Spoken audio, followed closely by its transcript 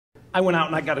I went out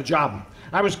and I got a job.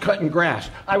 I was cutting grass.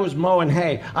 I was mowing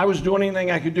hay. I was doing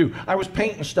anything I could do. I was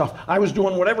painting stuff. I was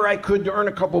doing whatever I could to earn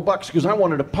a couple bucks because I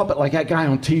wanted a puppet like that guy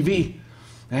on TV.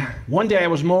 One day I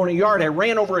was mowing a yard. I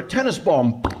ran over a tennis ball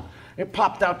and it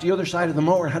popped out the other side of the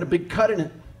mower and had a big cut in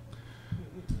it.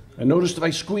 I noticed if I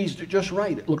squeezed it just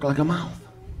right, it looked like a mouth.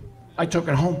 I took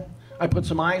it home. I put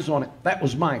some eyes on it. That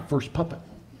was my first puppet.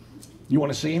 You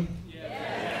want to see him?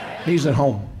 Yeah. He's at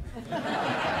home.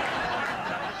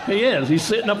 He is. He's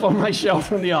sitting up on my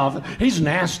shelf in the office. He's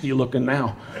nasty looking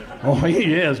now. Oh,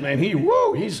 he is, man.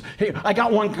 I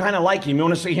got one kind of like him. You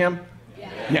want to see him?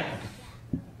 Yeah.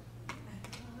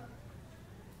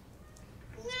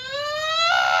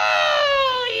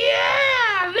 Oh,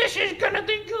 yeah. This is going to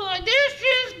be good. This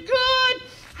is good.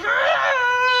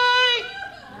 Hi.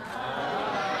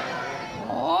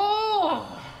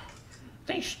 Oh,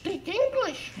 they speak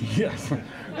English. Yes.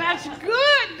 That's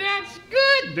good. That's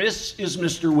good. This is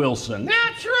Mr. Wilson.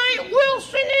 That's right.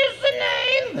 Wilson is the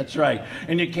name. That's right.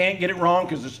 And you can't get it wrong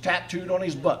because it's tattooed on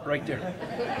his butt right there.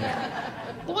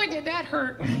 Boy, did that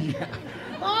hurt. Yeah.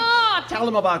 Oh, tell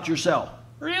them about yourself.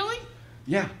 Really?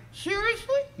 Yeah.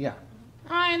 Seriously? Yeah.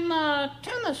 I'm a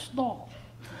tennis ball.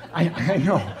 I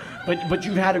know, but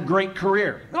you've had a great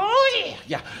career. Oh, yeah.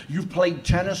 Yeah. You've played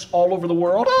tennis all over the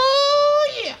world.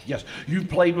 Oh, yeah. Yes. You've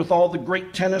played with all the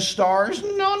great tennis stars.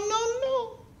 No.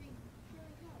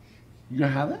 You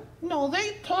haven't? No,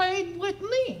 they played with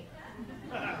me.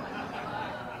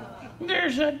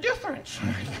 There's a difference.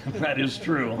 That is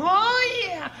true. Oh,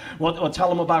 yeah. Well, tell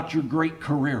them about your great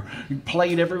career. You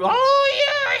played everywhere. Oh,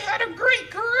 yeah, I had a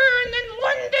great career, and then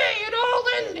one day it all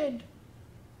ended.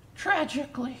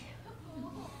 Tragically.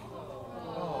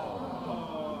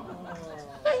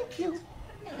 Thank you.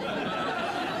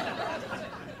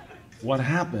 What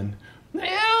happened?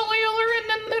 Well, we were in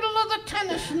the middle of the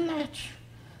tennis match.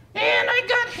 And I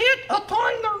got hit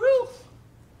upon the roof.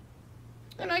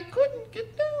 And I couldn't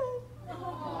get down.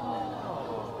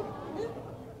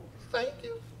 Thank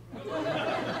you.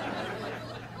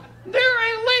 There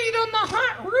I laid on the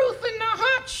hot roof in the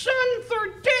hot sun for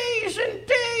days and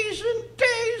days and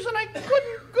days, and I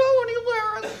couldn't go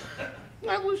anywhere.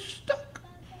 I was stuck.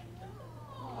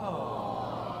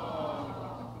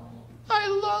 I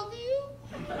love you.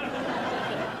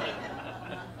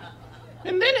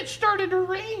 And then it started to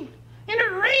rain. And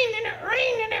it rained, and it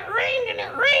rained, and it rained, and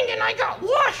it rained, and I got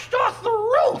washed off the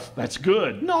roof. That's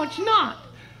good. No, it's not.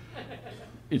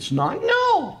 It's not?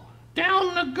 No.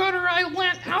 Down the gutter I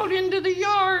went out into the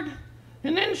yard,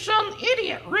 and then some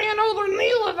idiot ran over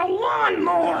me with a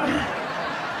lawnmower.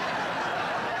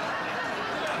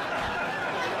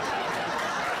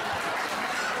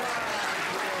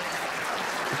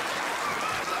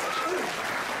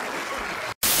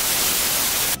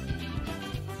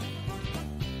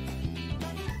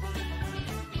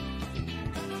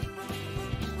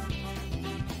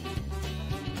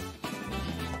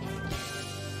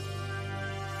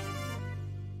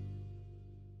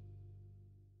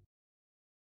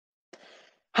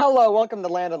 Hello, welcome to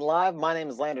Landon Live. My name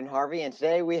is Landon Harvey, and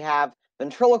today we have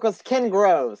ventriloquist Ken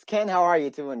Groves. Ken, how are you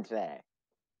doing today?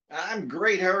 I'm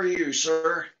great. How are you,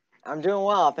 sir? I'm doing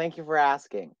well. Thank you for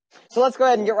asking. So let's go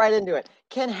ahead and get right into it.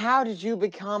 Ken, how did you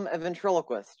become a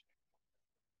ventriloquist?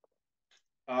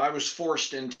 I was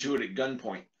forced into it at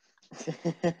gunpoint.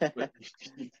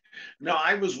 No,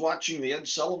 I was watching the Ed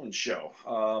Sullivan Show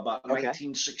about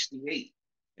 1968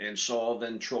 and saw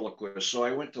Ventriloquist. So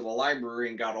I went to the library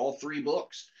and got all 3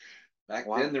 books. Back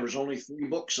then, there was only 3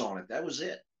 books on it. That was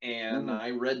it. And I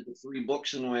read the 3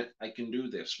 books and went, I can do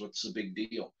this. What's the big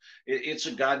deal? It's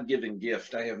a God-given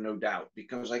gift, I have no doubt,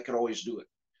 because I could always do it.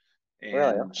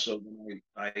 And so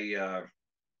I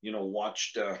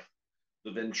watched the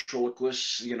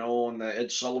ventriloquists, on the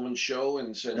Ed Sullivan Show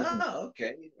and said,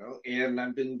 okay. And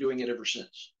I've been doing it ever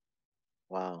since.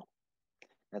 Wow.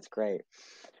 That's great.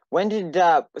 When did,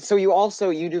 so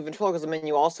you do ventriloquism and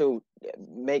you also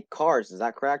make cars, is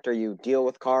that correct? Or you deal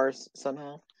with cars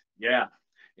somehow? Yeah.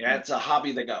 Yeah, it's a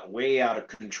hobby that got way out of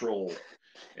control.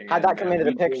 How'd that come into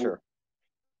the picture?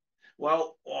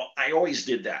 Well, I always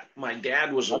did that. My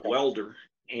dad was a welder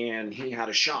and he had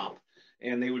a shop.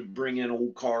 And they would bring in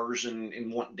old cars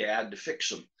and want Dad to fix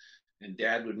them. And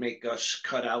Dad would make us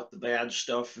cut out the bad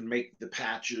stuff and make the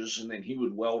patches, and then he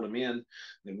would weld them in.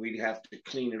 Then we'd have to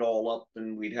clean it all up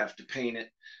and we'd have to paint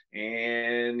it,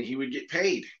 and he would get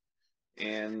paid.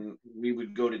 And we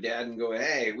would go to Dad and go,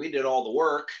 hey, we did all the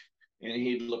work. And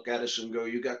he'd look at us and go,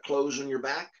 you got clothes on your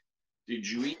back? Did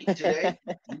you eat today?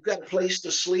 You got a place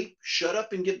to sleep? Shut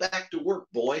up and get back to work,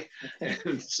 boy.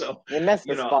 And so, You missed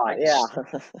the you know, spot. Yeah.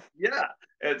 yeah.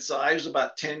 And so I was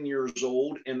about 10 years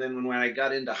old. And then when I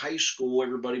got into high school,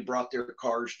 everybody brought their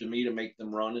cars to me to make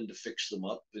them run and to fix them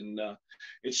up. And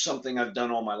it's something I've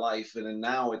done all my life. And then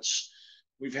now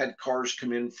we've had cars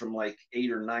come in from like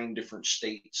 8 or 9 different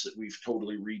states that we've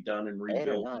totally redone and 8 or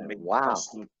rebuilt and 9. made Wow.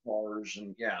 custom cars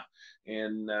and yeah,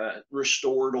 and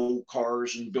restored old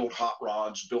cars and built hot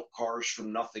rods, built cars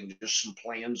from nothing, just some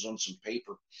plans on some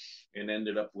paper, and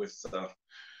ended up with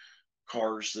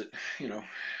cars that, you know,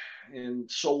 and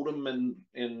sold them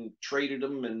and traded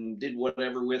them and did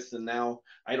whatever with. And now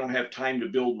I don't have time to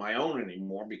build my own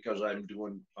anymore because I'm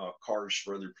doing cars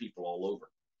for other people all over.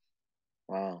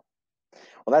 Wow.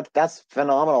 Well, that's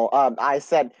phenomenal. I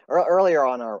said earlier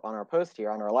on our post here,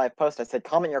 on our live post, I said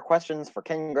comment your questions for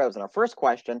Ken Groves, and our first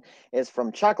question is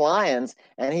from Chuck Lyons,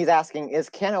 and he's asking, "Is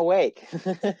Ken awake?"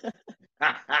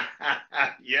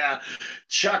 Yeah,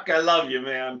 Chuck, I love you,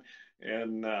 man.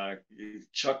 And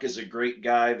Chuck is a great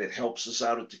guy that helps us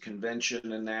out at the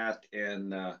convention and that,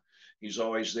 and he's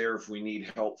always there if we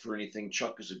need help for anything.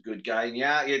 Chuck is a good guy, and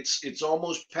yeah, it's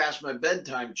almost past my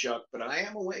bedtime, Chuck, but I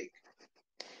am awake.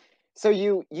 So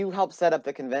you help set up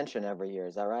the convention every year,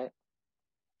 is that right?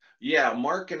 Yeah,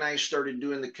 Mark and I started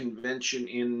doing the convention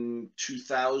in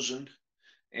 2000,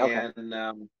 Okay.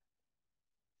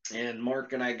 and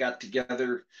Mark and I got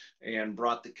together and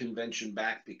brought the convention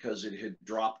back because it had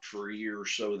dropped for a year or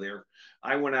so there.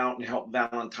 I went out and helped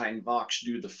Valentine Vox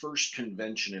do the first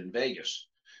convention in Vegas,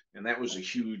 and that was a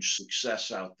huge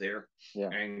success out there. Yeah.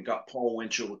 And got Paul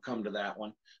Winchell to come to that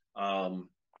one.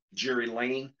 Jerry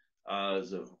Lane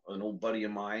is an old buddy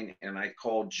of mine, and I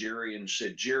called Jerry and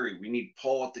said, Jerry, we need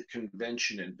Paul at the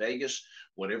convention in Vegas.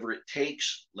 Whatever it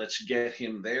takes, let's get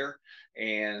him there.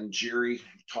 And Jerry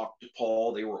talked to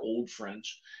Paul. They were old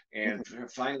friends, and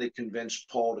finally convinced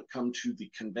Paul to come to the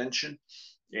convention.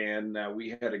 And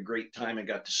we had a great time. I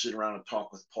got to sit around and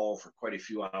talk with Paul for quite a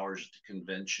few hours at the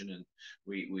convention, and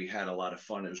we had a lot of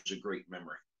fun. It was a great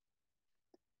memory.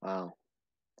 Wow.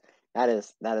 That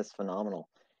is phenomenal.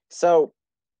 So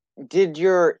did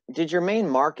your main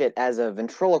market as a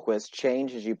ventriloquist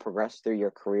change as you progressed through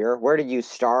your career? Where did you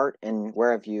start, and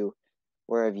where have you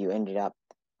ended up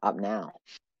now?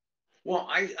 Well,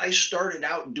 I started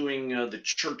out doing the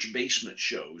church basement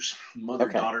shows,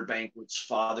 mother-daughter banquets,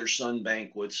 father-son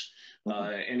banquets,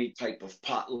 any type of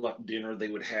potluck dinner they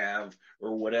would have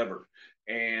or whatever.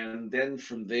 And then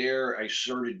from there, I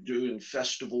started doing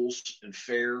festivals and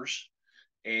fairs.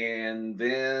 And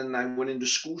then I went into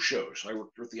school shows. I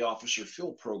worked with the Officer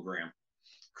Phil program,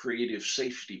 creative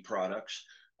safety products,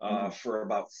 for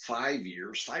about 5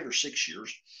 years, 5 or 6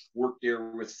 years. Worked there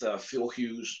with Phil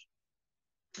Hughes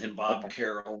and Bob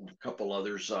Carroll, and a couple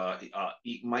others,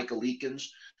 Michael Eakins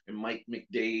and Mike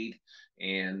McDade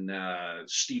and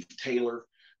Steve Taylor.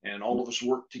 And all of us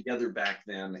worked together back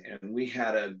then, and we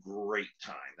had a great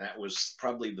time. That was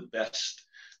probably the best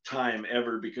time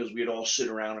ever because we'd all sit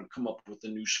around and come up with the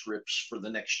new scripts for the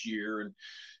next year.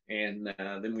 And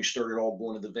then we started all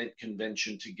going to the Vent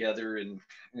convention together in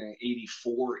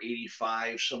 84,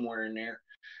 85, somewhere in there.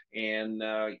 And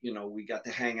you know, we got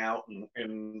to hang out,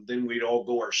 and then we'd all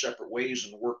go our separate ways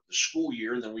and work the school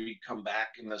year, and then we'd come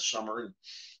back in the summer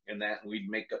and that, and we'd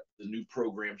make up the new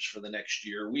programs for the next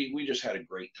year. We just had a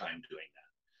great time doing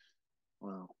that.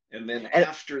 Wow. And then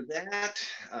after that,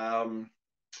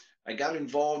 I got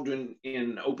involved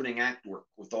in opening act work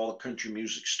with all the country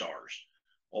music stars.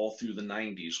 All through the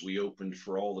 90s, we opened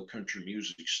for all the country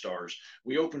music stars.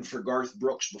 We opened for Garth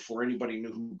Brooks before anybody knew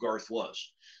who Garth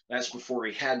was. That's before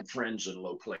he had friends in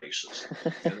low places.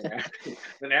 And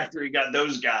then after he got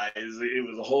those guys, it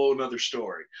was a whole other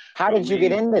story. How did you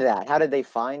get into that? How did they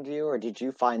find you, or did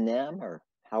you find them, or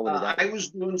how did that? I was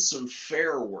doing some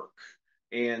fair work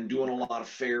and doing a lot of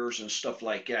fairs and stuff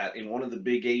like that. And one of the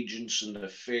big agents in the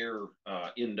fair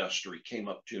industry came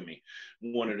up to me,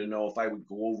 wanted to know if I would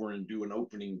go over and do an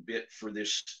opening bit for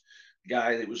this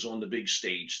guy that was on the big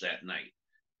stage that night.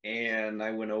 And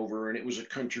I went over, and it was a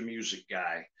country music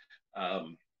guy,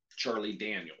 Charlie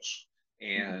Daniels.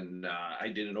 And I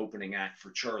did an opening act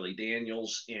for Charlie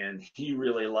Daniels, and he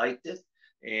really liked it.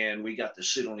 And we got to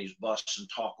sit on his bus and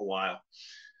talk a while.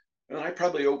 And I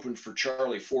probably opened for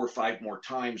Charlie 4 or 5 more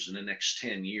times in the next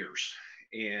 10 years.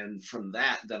 And from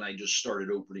that, then I just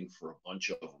started opening for a bunch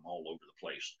of them all over the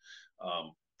place.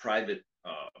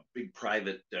 Big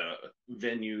private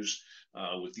venues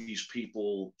with these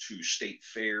people, to state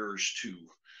fairs, to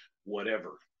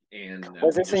whatever. And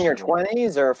was this in your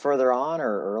 20s or further on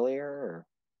or earlier? Or?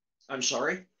 I'm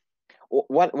sorry?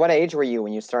 What age were you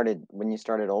when you started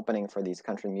opening for these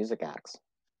country music acts?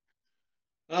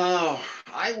 Oh,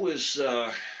 I was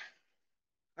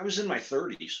in my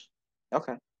 30s.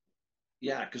 Okay.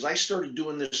 Yeah, because I started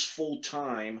doing this full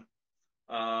time.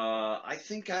 I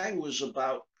think I was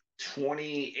about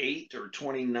 28 or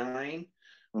 29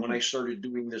 when Hmm. I started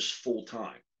doing this full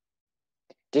time.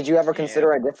 Did you ever And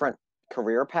consider a different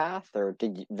career path, or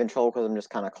did ventriloquism just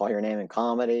kind of call your name in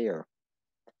comedy, or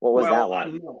what was that well, like?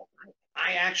 no,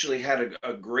 I actually had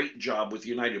a great job with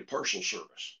United Parcel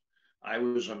Service. I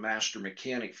was a master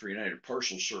mechanic for United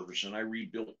Parcel Service, and I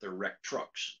rebuilt their wrecked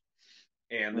trucks.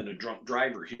 And then a Mhm. drunk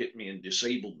driver hit me and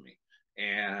disabled me,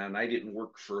 and I didn't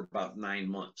work for about 9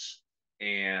 months.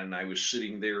 And I was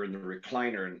sitting there in the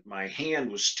recliner, and my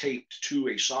hand was taped to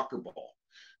a soccer ball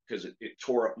because it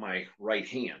tore up my right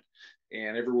hand.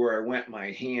 And everywhere I went,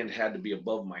 my hand had to be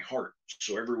above my heart.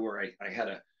 So everywhere I had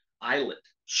a eyelet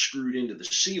screwed into the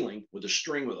ceiling with a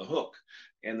string with a hook.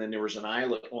 And then there was an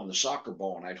eyelet on the soccer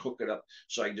ball, and I'd hook it up.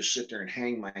 So I just sit there and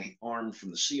hang my arm from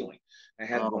the ceiling. I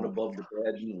had one Oh, above the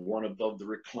bed and one above the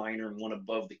recliner and one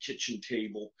above the kitchen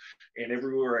table. And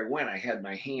everywhere I went, I had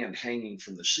my hand hanging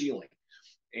from the ceiling.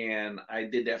 And I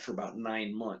did that for about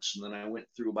 9 months. And then I went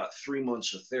through about 3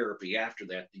 months of therapy after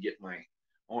that to get my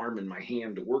arm and my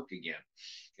hand to work again.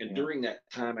 And yeah. during that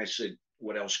time, I said,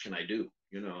 what else can I do?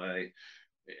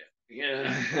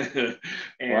 Yeah.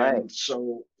 Right. And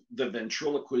so the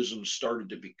ventriloquism started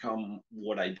to become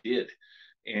what I did.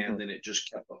 Hmm. And then it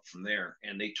just kept up from there.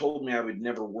 And they told me I would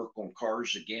never work on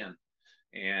cars again.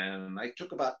 And I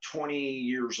took about 20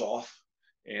 years off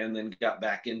and then got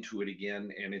back into it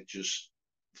again. And it just,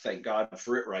 thank God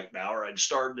for it right now, or I'd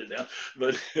started it.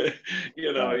 But,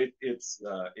 Right.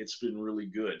 it's been really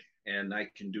good. And I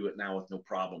can do it now with no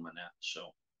problem in that.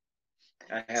 So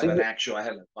So you I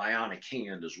have a bionic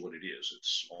hand, is what it is.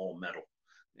 It's all metal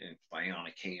and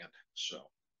bionic hand. So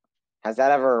Has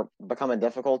that ever become a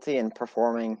difficulty in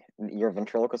performing your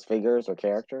ventriloquist figures or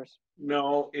characters?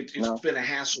 no, it's No. been a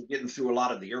hassle getting through a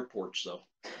lot of the airports though.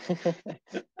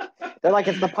 They're like,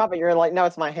 it's the puppet. You're like, no,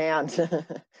 it's my hand.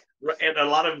 And a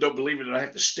lot of them don't believe it. And I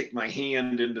have to stick my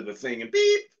hand into the thing and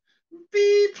beep,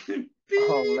 beep,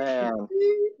 Oh beep, man.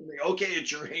 beep. Okay,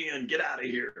 it's your hand. Get out of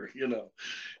here.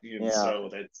 And Yeah. so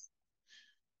that's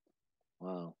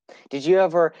Wow. Did you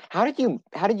ever, how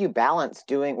did you balance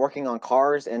working on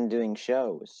cars and doing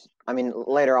shows? I mean,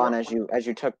 later on well. as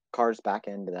you took cars back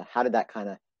into how did that kind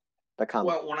of become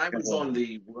Well, when I was on scheduled?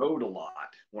 the road a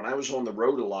lot,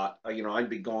 I'd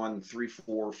be gone 3,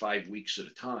 4, 5 weeks at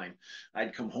a time.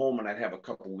 I'd come home and I'd have a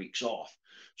couple weeks off.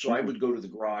 So I Hmm. would go to the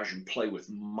garage and play with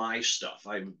my stuff.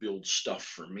 I would build stuff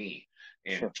for me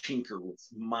and Sure. tinker with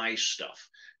my stuff.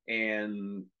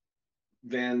 And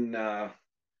then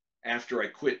after I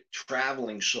quit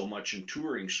traveling so much and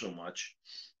touring so much,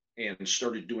 and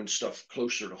started doing stuff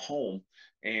closer to home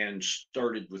and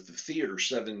started with the theater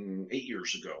 7, 8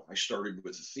 years ago. I started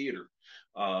with the theater.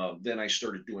 Then I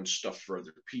started doing stuff for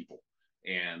other people,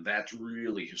 and that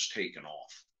really has taken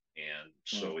off. And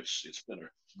Wow. so it's been a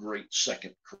great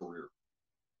second career.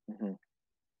 Hmm.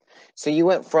 So you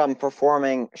went from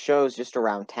performing shows just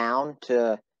around town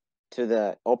to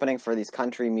the opening for these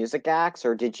country music acts,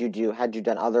 or had you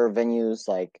done other venues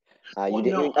like Well,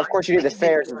 no, of course you did the I did.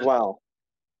 fairs as well.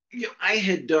 Yeah, I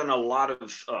had done a lot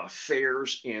of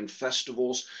fairs and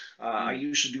festivals. I Mm,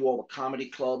 used to do all the comedy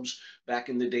clubs back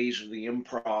in the days of the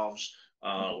improvs,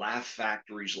 mhm, laugh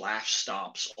factories, laugh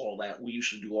stops, all that. We used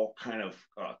to do all kind of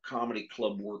comedy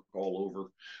club work all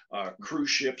over. Cruise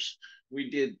ships. We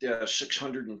did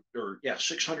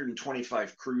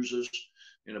 625 cruises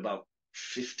in about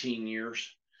 15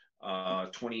 years,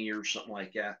 20 years, something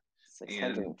like that.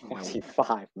 And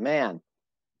 625, man.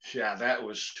 yeah, that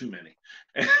was too many.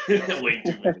 Way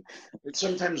too many. And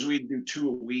sometimes we'd do two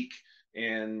a week,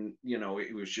 and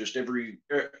it was just every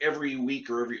week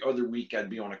or every other week I'd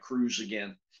be on a cruise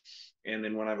again. And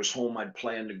then when I was home, I'd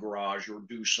play in the garage or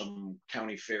do some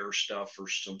county fair stuff or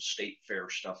some state fair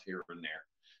stuff here and there.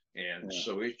 And Yeah.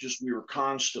 so we were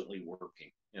constantly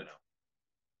working.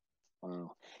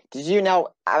 Wow. Did you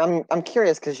now? I'm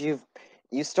curious because you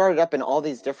started up in all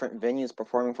these different venues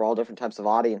performing for all different types of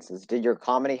audiences. Did your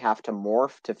comedy have to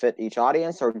morph to fit each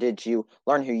audience, or did you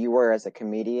learn who you were as a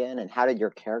comedian, and how did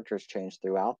your characters change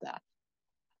throughout that?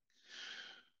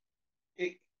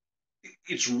 It,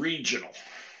 it's regional.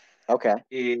 Okay.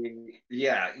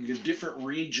 Yeah, the different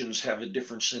regions have a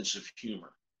different sense of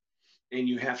humor, and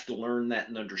you have to learn that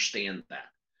and understand that.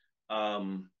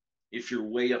 Um, if you're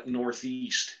way up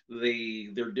northeast,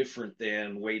 they're different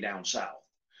than way down south,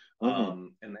 Mm-hmm.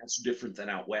 and that's different than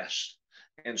out west.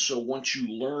 And so once you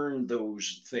learn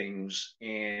those things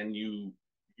and you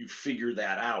figure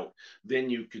that out, then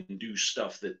you can do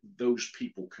stuff that those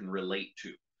people can relate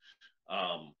to.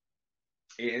 Um,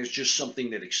 it's just something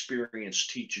that experience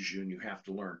teaches you and you have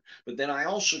to learn. But then I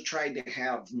also tried to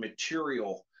have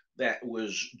material that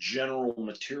was general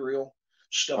material,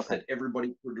 stuff Okay. that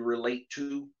everybody could relate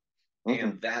to, Mm-hmm.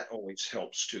 and that always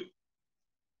helps too.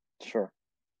 Sure.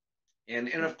 And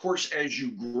of course, as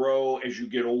you grow, as you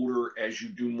get older, as you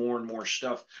do more and more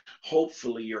stuff,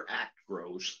 hopefully your act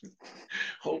grows.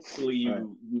 Hopefully Right.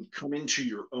 you come into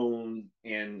your own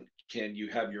and you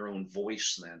have your own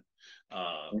voice then,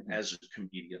 Mm-hmm. as a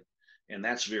comedian, and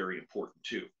that's very important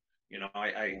too. You know,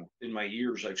 I Yeah. in my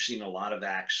years I've seen a lot of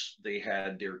acts. They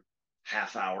had their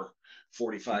half hour,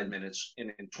 45 Mm-hmm. minutes,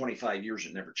 and in 25 years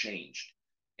it never changed,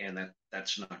 and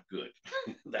that's not good.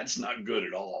 That's not good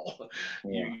at all.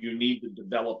 Yeah. You need to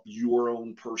develop your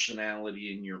own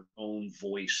personality and your own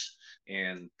voice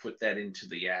and put that into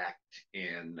the act,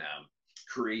 and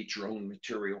create your own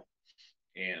material,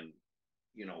 and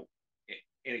you know,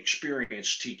 and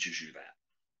experience teaches you that.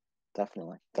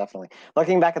 Definitely. Definitely.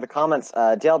 Looking back at the comments,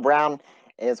 Dale Brown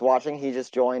is watching. He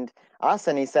just joined us,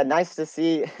 and he said, "Nice to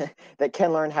see that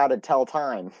Ken learned how to tell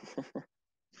time."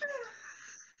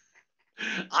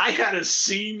 I had a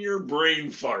senior brain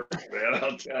fart, man.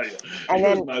 I'll tell you. And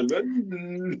It was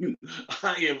then,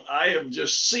 my. I am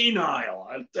just senile.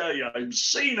 I tell you, I'm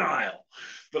senile.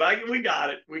 But we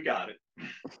got it. We got it.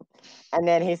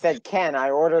 he said, "Ken, I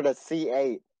ordered a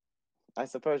C8." I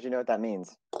suppose you know what that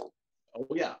means. Oh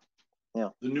yeah, Yeah.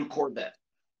 the new Corvette.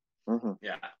 Mm-hmm.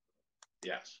 Yeah.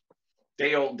 Yes.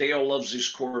 Dale loves his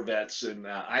Corvettes, and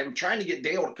I'm trying to get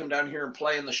Dale to come down here and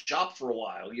play in the shop for a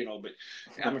while, but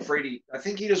I'm afraid I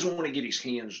think he doesn't want to get his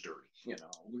hands dirty.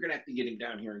 We're gonna have to get him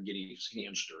down here and get his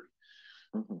hands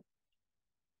dirty.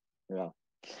 Mm-hmm. Yeah.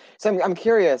 So I'm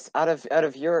curious, out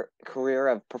of your career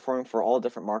of performing for all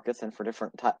different markets and for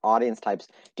different audience types,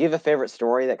 do you have a favorite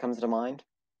story that comes to mind?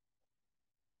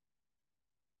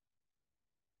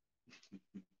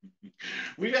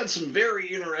 We've had some very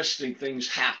interesting things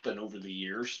happen over the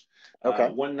years. Okay.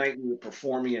 One night we were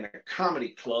performing in a comedy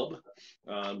club,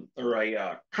 or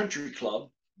a country club,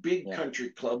 big Yeah. country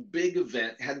club, big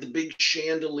event, had the big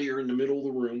chandelier in the middle of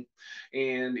the room,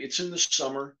 and it's in the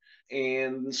summer,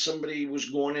 and somebody was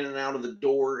going in and out of the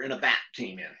door, and a bat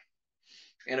came in,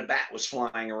 and a bat was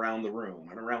flying around the room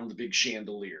and around the big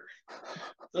chandelier.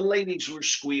 The ladies were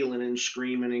squealing and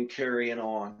screaming and carrying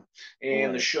on, and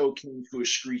the Right. show came to a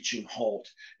screeching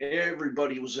halt.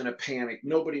 Everybody was in a panic.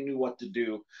 Nobody knew what to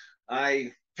do.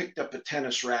 I picked up a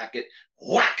tennis racket,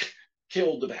 whack,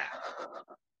 killed the bat.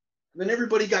 Then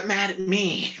everybody got mad at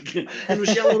me and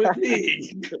was yelling at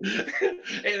me.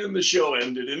 And the show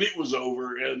ended and it was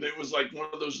over. And it was like one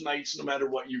of those nights, no matter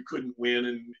what, you couldn't win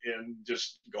and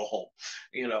just go home,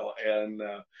 And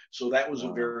so that was a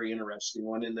Wow. very interesting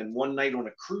one. And then one night on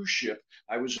a cruise ship,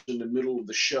 I was in the middle of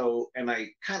the show and I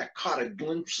kind of caught a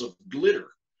glimpse of glitter.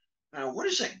 Now, what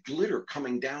is that glitter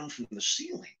coming down from the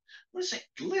ceiling? What is that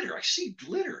glitter? I see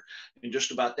glitter. And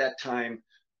just about that time,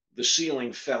 the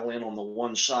ceiling fell in on the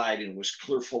one side and was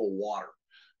clear full of water.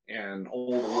 And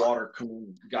all the water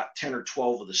got 10 or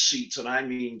 12 of the seats. And I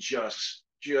mean, just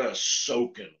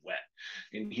soaking wet.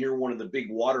 And here, one of the big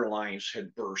water lines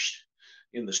had burst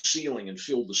in the ceiling and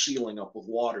filled the ceiling up with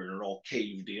water, and it all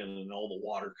caved in and all the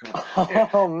water come.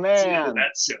 Oh That's the end of man.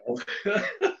 that show.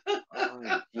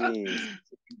 Oh geez.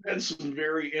 Had some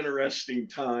very interesting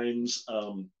times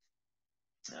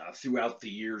throughout the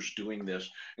years doing this,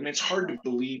 and it's hard to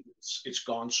believe it's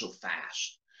gone so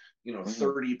fast. Mm-hmm.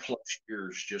 30 plus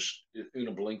years just in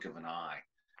a blink of an eye.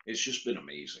 It's just been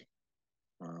amazing.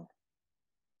 Wow.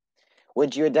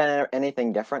 Would you have done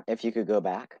anything different if you could go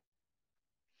back?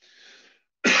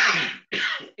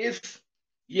 If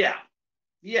Yeah,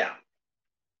 yeah,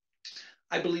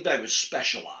 I believe I would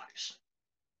specialize.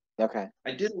 Okay.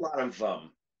 I did a lot of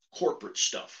corporate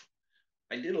stuff.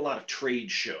 I did a lot of trade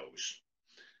shows.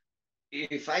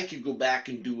 If I could go back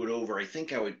and do it over, I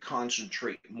think I would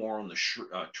concentrate more on the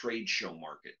trade show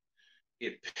market.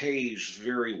 It pays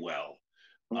very well.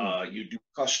 Mm-hmm. You do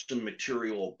custom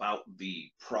material about the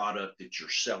product that you're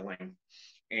selling,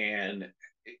 and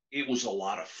it was a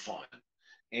lot of fun.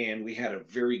 And we had a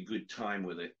very good time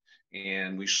with it.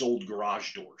 And we sold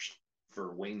garage doors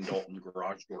for Wayne Dalton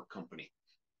Garage Door Company.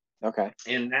 Okay.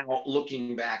 And now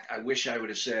looking back, I wish I would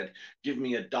have said, give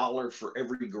me $1 for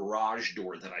every garage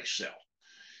door that I sell.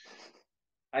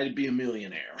 I'd be a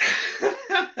millionaire.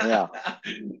 Yeah.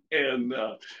 And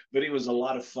but it was a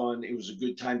lot of fun. It was a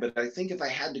good time. But I think if I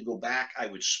had to go back, I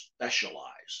would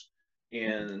specialize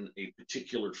Mm-hmm. in a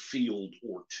particular field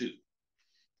or two.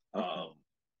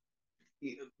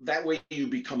 Okay. That way you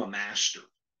become a master.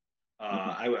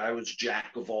 I was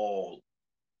jack of all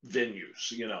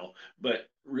venues, but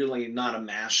really not a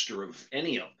master of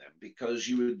any of them, because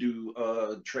you would do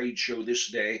a trade show this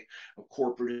day, a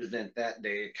corporate event that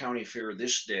day, a county fair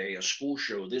this day, a school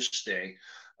show this day,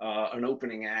 an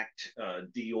opening act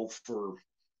deal for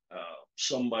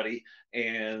somebody.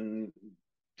 And,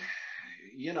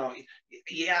 you know,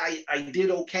 yeah, I did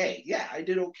okay. Yeah, I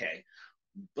did okay.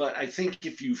 But I think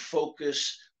if you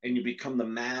focus and you become the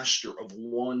master of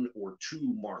one or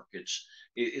two markets,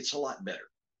 it's a lot better.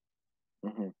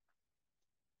 Mm-hmm.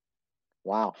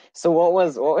 Wow. So what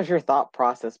was your thought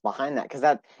process behind that?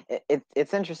 Because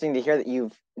it's interesting to hear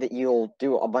that you'll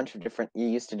do a bunch of different, you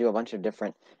used to do a bunch of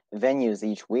different venues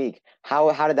each week.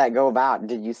 How did that go about?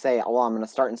 Did you say, well, I'm going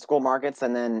to start in school markets,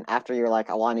 and then after you're like,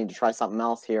 oh, I need to try something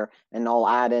else here, and I'll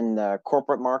add in the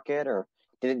corporate market, or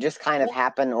did it just kind of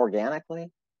happen organically?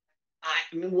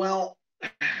 Well,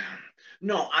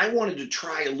 no, I wanted to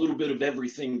try a little bit of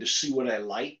everything to see what I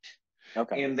liked.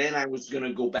 Okay. And then I was going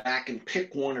to go back and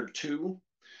pick one or two.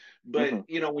 But,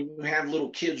 Mm-hmm. when you have little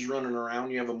kids running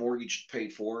around, you have a mortgage to pay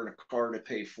for and a car to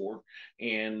pay for,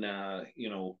 and,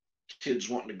 kids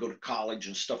wanting to go to college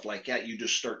and stuff like that, you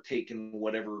just start taking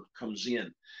whatever comes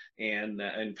in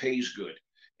and pays good.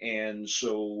 And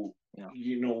so, Yeah.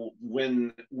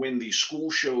 when the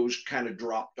school shows kind of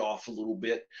dropped off a little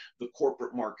bit, the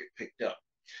corporate market picked up.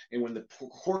 And when the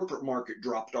corporate market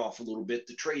dropped off a little bit,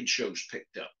 the trade shows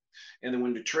picked up. And then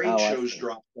when the trade Oh, I shows see.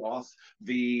 dropped off,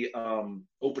 the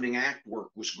opening act work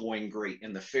was going great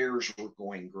and the fairs were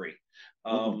going great.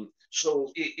 Mm-hmm.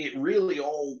 So it really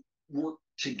all worked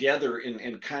together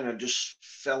and kind of just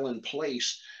fell in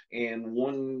place. And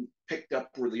one picked up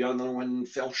where the other one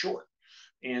fell short.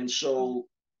 And Oh. so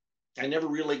I never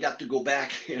really got to go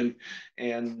back and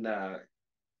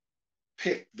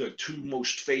pick the two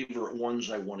most favorite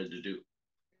ones I wanted to do,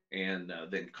 and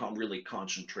then really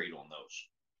concentrate on those.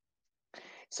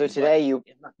 So But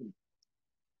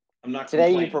I'm not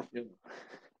today you complaining.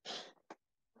 perf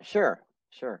Sure,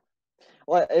 sure.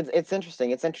 Well, it's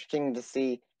interesting. It's interesting to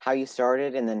see how you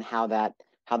started and then how that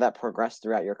progressed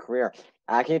throughout your career.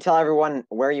 Can you tell everyone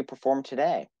where you perform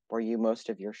today? Where you most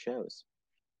of your shows?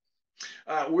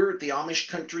 We're at the Amish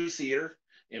Country Theater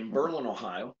in Hmm. Berlin,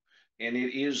 Ohio, and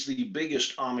it is the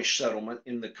biggest Amish settlement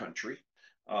in the country.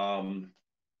 Um,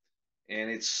 and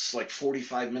it's like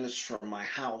 45 minutes from my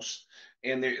house.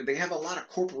 And they have a lot of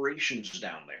corporations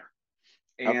down there.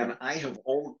 Okay. And I have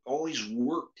always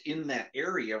worked in that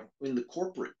area in the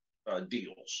corporate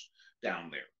deals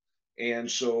down there. And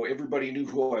so everybody knew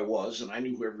who I was, and I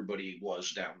knew who everybody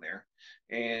was down there.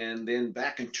 And then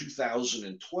back in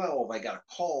 2012, I got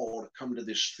a call to come to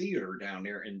this theater down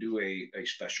there and do a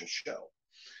special show.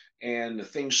 And the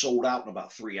thing sold out in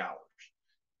about 3 hours.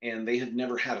 And they had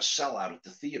never had a sellout at the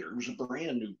theater. It was a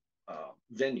brand new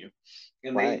venue,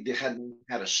 and Right. they hadn't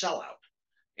had a sellout.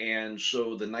 And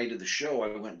so the night of the show,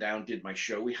 I went down, did my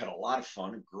show. We had a lot of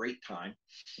fun, a great time.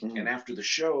 Hmm. And after the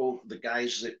show, the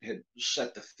guys that had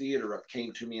set the theater up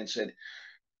came to me and said,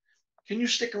 "Can you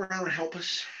stick around and help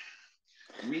us?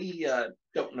 We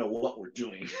don't know what we're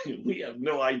doing. We have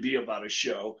no idea about a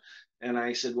show." And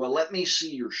I said, "Well, let me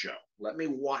see your show. Let me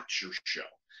watch your show,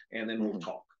 and then we'll Hmm.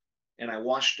 talk." And I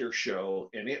watched their show,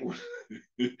 and it was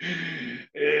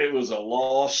it was a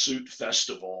lawsuit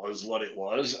festival, is what it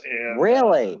was. And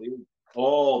Really?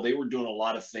 they were doing a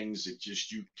lot of things that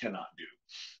just you cannot do.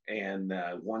 And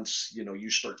once you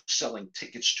start selling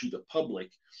tickets to the public,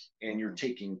 and you're Hmm.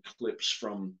 taking clips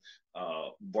from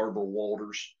Barbara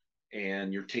Walters,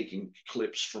 and you're taking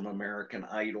clips from American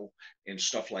Idol and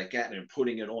stuff like that, and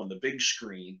putting it on the big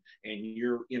screen, and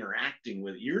you're interacting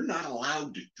with it, you're not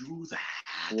allowed to do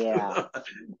Yeah. that.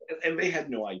 And they had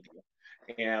no idea.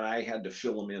 And I had to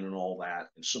fill them in and all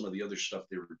that. And some of the other stuff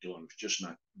they were doing was just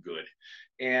not good.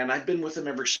 And I've been with them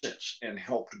ever since and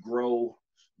helped grow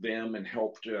them and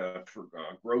helped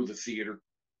grow the theater.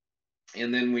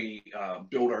 And then we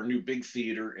built our new big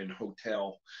theater and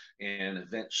hotel and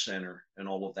event center and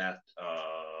all of that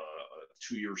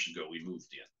 2 years ago. We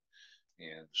moved in,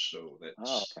 and so Oh,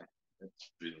 that's okay.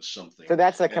 been something. So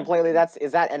that's a And completely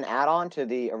is that an add-on to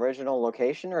the original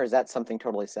location, or is that something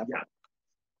totally yeah, separate?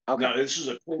 Okay. no, this is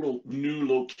a total new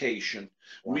location.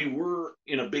 We Wow. were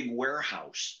in a big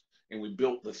warehouse, and we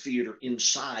built the theater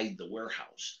inside the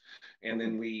warehouse. And Hmm.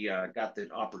 then we got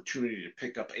the opportunity to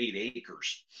pick up 8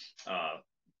 acres uh,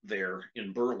 there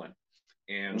in Berlin.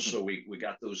 And Hmm. so we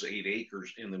got those 8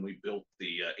 acres, and then we built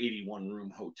the 81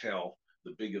 room hotel,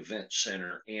 the big event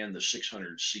center, and the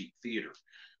 600 seat theater.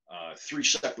 Three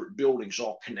separate buildings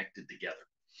all connected together.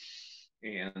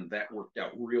 and that worked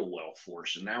out real well for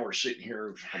us. And now we're sitting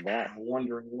here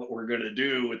wondering what we're going to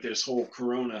do with this whole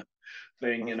Corona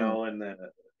thing, you know, and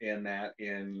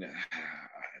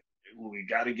we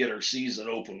got to get our season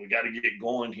open. We got to get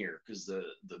going here because the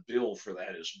bill for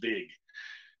that is big,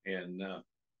 and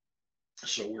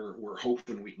so we're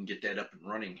hoping we can get that up and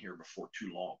running here before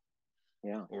too long.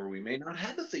 Yeah. Or we may not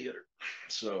have a theater,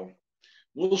 so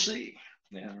we'll see.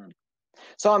 Yeah.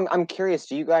 So I'm curious.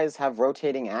 Do you guys have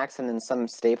rotating acts and then some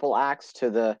staple acts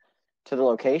to the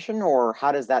location, or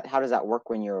how does that work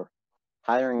when you're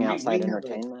hiring outside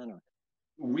entertainment?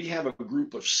 We have a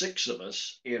group of 6 of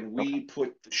us, and we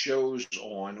put the shows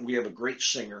on. We have a great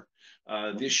singer.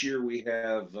 This year we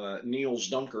have Niels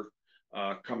Dunker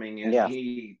coming in. Yeah.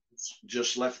 He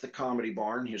just left the Comedy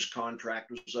Barn. His contract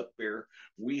was up there.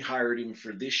 We hired him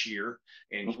for this year,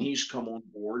 and he's come on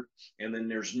board. And then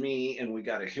there's me, and we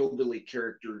got a hillbilly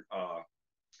character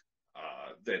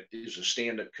that is a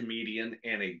stand-up comedian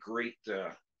and a great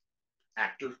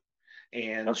actor.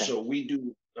 And so we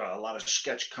do a lot of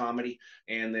sketch comedy,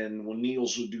 and then when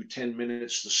Niels will do 10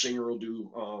 minutes, the singer will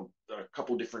do a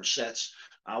couple different sets.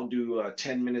 I'll do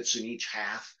 10 minutes in each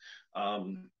half.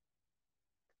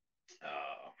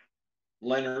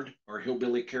 Leonard, our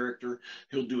hillbilly character,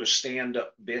 he'll do a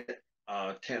stand-up bit,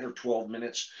 10 or 12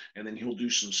 minutes, and then he'll do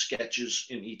some sketches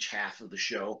in each half of the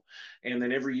show. And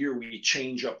then every year we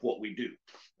change up what we do,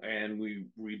 and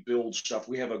we build stuff.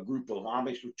 We have a group of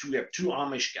Amish. We have 2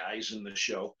 Amish guys in the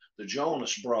show, the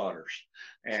Jonas Brothers,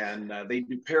 and they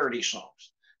do parody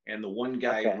songs. And the one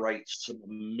guy writes some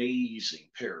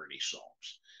amazing parody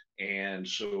songs, and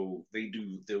so they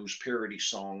do those parody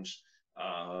songs.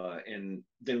 And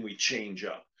then we change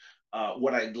up.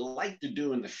 What I'd like to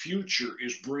do in the future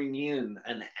is bring in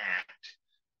an act,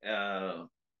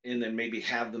 and then maybe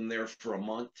have them there for a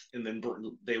month, and then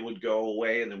they would go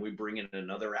away, and then we bring in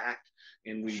another act,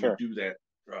 and we would do that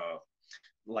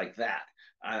like that.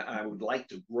 I would like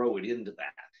to grow it into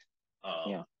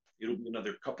that. It'll be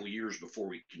another couple of years before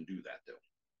we can do that,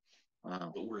 though.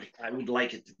 Wow. But I would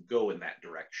like it to go in that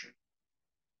direction.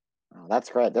 Oh, that's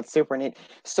great. That's super neat.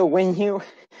 So when you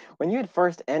had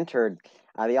first entered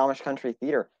the Amish Country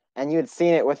Theater and you had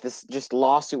seen it with this just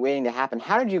lawsuit waiting to happen,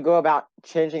 how did you go about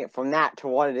changing it from that to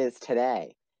what it is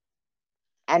today?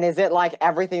 And is it like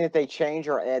everything that they change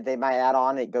or they might add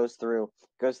on, it goes through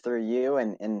you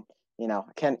and you know,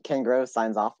 Ken Grove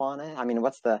signs off on it? I mean,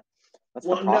 what's the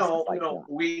process like? No,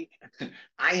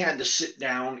 I had to sit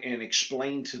down and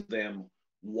explain to them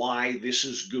why this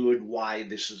is good, why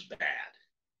this is bad.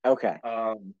 Okay.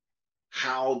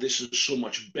 How this is so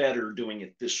much better doing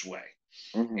it this way.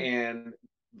 And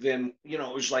then, you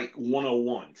know, it was like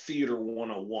 101, theater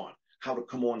 101, how to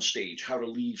come on stage, how to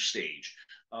leave stage,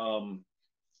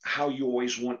 how you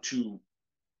always want to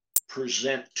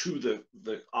present to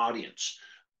the audience.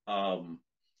 And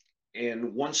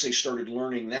once they started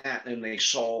learning that, and they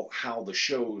saw how the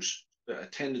show's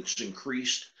attendance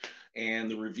increased and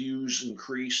the reviews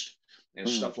increased, and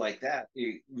stuff like that,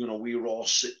 you know, we would all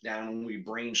sit down and we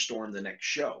brainstorm the next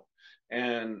show,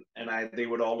 and they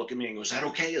would all look at me and go, "Is that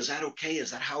okay? Is that okay?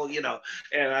 Is that how, you know?"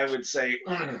 And I would say,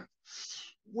 "Well,"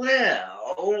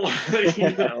 you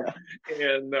know,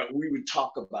 and we would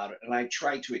talk about it, and I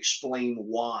tried to explain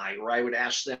why, or I would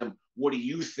ask them, "What do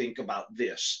you think about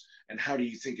this? And how do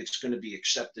you think it's going to be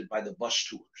accepted by the bus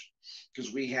tours?"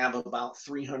 Because we have about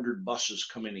 300 buses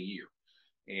come in a year,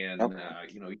 and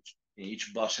you know,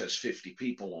 each bus has 50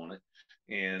 people on it,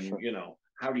 and you know,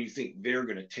 how do you think they're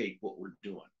going to take what we're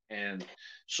doing? And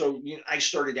so, you know, I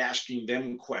started asking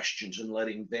them questions and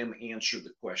letting them answer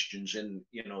the questions, and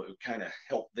you know, it kind of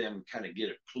helped them kind of get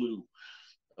a clue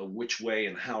of which way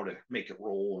and how to make it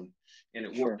roll, and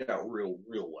it worked out real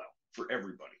well for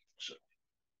everybody.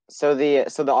 So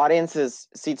the audience is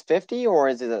seats 50, or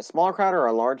is it a smaller crowd or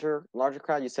a larger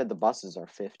crowd? You said the buses are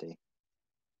 50.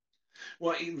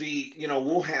 Well, you know,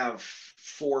 we'll have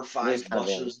 4 or 5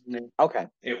 buses in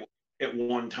there at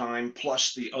one time,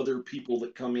 plus the other people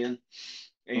that come in.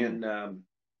 And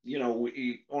you know,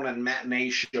 on a matinee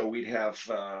show we'd have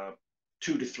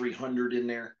 200 to 300 in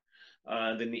there.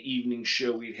 Then the evening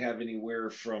show we'd have anywhere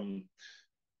from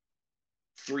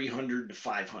 300 to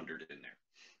 500 in there.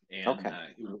 And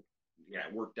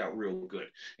it worked out real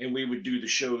good. And we would do the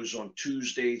shows on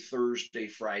Tuesday, Thursday,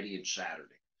 Friday, and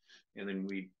Saturday. And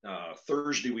then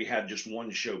Thursday we had just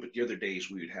one show, but the other days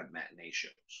we would have matinee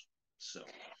shows. So,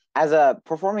 as a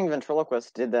performing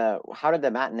ventriloquist, how did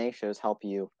the matinee shows help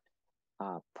you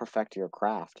perfect your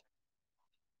craft?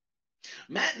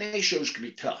 Matinee shows can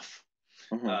be tough.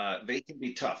 They can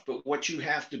be tough, but what you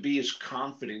have to be is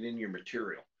confident in your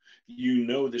material. you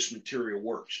know this material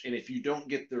works. And if you don't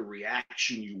get the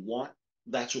reaction you want,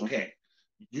 that's okay.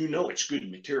 You know it's good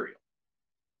material.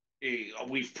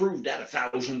 We've proved that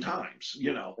 1,000 times,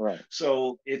 you know. Right.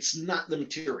 So it's not the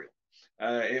material.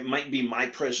 It might be my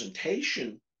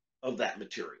presentation of that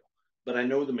material, but I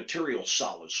know the material's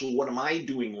solid. So what am I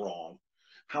doing wrong?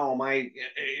 How am I?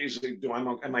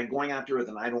 Am I going out there with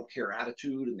an I don't care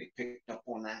attitude and they picked up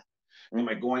on that? Am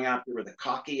I going out there with a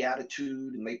cocky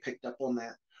attitude and they picked up on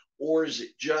that? Or is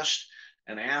it just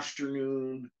an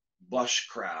afternoon bus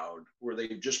crowd where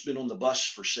they've just been on the bus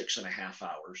for 6.5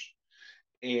 hours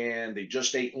and they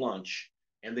just ate lunch,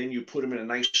 and then you put them in a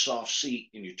nice soft seat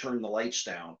and you turn the lights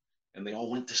down and they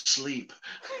all went to sleep.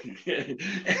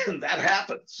 And that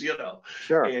happens, you know.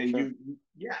 Sure. And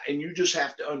you just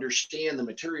have to understand the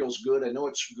material's good. I know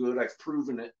it's good. I've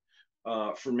proven it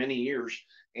for many years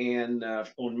and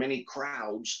on many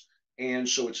crowds. And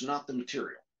so it's not the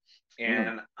material.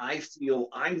 And I feel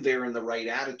I'm there in the right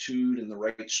attitude and the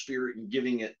right spirit and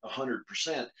giving it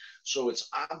 100%. So it's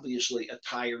obviously a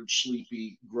tired,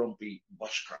 sleepy, grumpy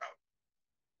bus crowd.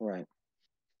 Right.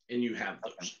 And you have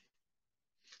those. Okay.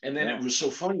 And then it was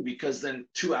so funny because then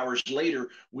 2 hours later,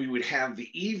 we would have the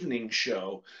evening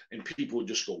show and people would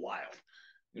just go wild.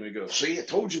 And we go, see, I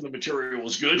told you the material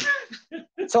was good.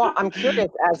 So I'm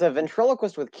curious, as a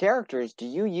ventriloquist with characters, do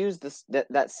you use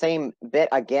that same bit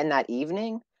again that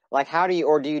evening? Like, how do you,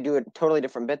 or do you do a totally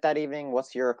different bit that evening?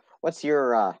 What's your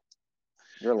lineup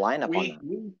on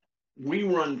that? We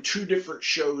run 2 different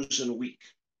shows in a week.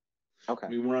 Okay.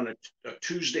 We run a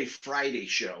Tuesday, Friday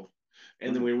show,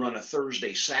 and then we run a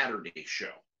Thursday, Saturday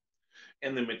show.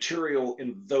 And the material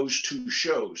in those 2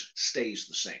 shows stays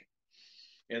the same.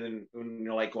 And then, you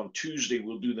know, like on Tuesday,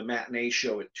 we'll do the matinee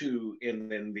show at 2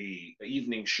 and then the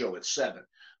evening show at 7.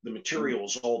 The material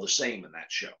is all the same in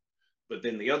that show. But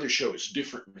then the other show is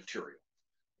different material.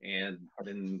 And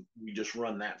then we just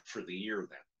run that for the year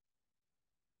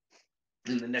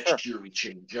then. And the next year we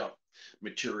change up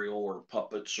material or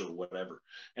puppets or whatever.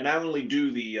 And I only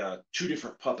do the 2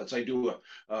 different puppets. I do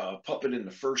a puppet in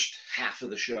the first half of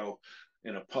the show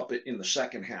and a puppet in the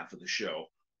second half of the show.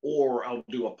 Or I'll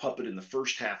do a puppet in the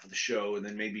first half of the show and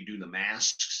then maybe do the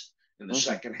masks in the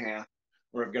second half.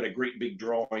 Or I've got a great big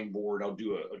drawing board. I'll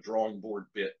do a drawing board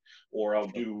bit, or I'll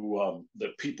do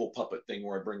the people puppet thing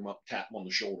where I bring them up, tap them on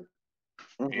the shoulder.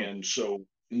 And so,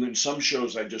 and then some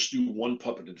shows I just do one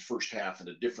puppet in the first half and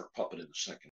a different puppet in the second.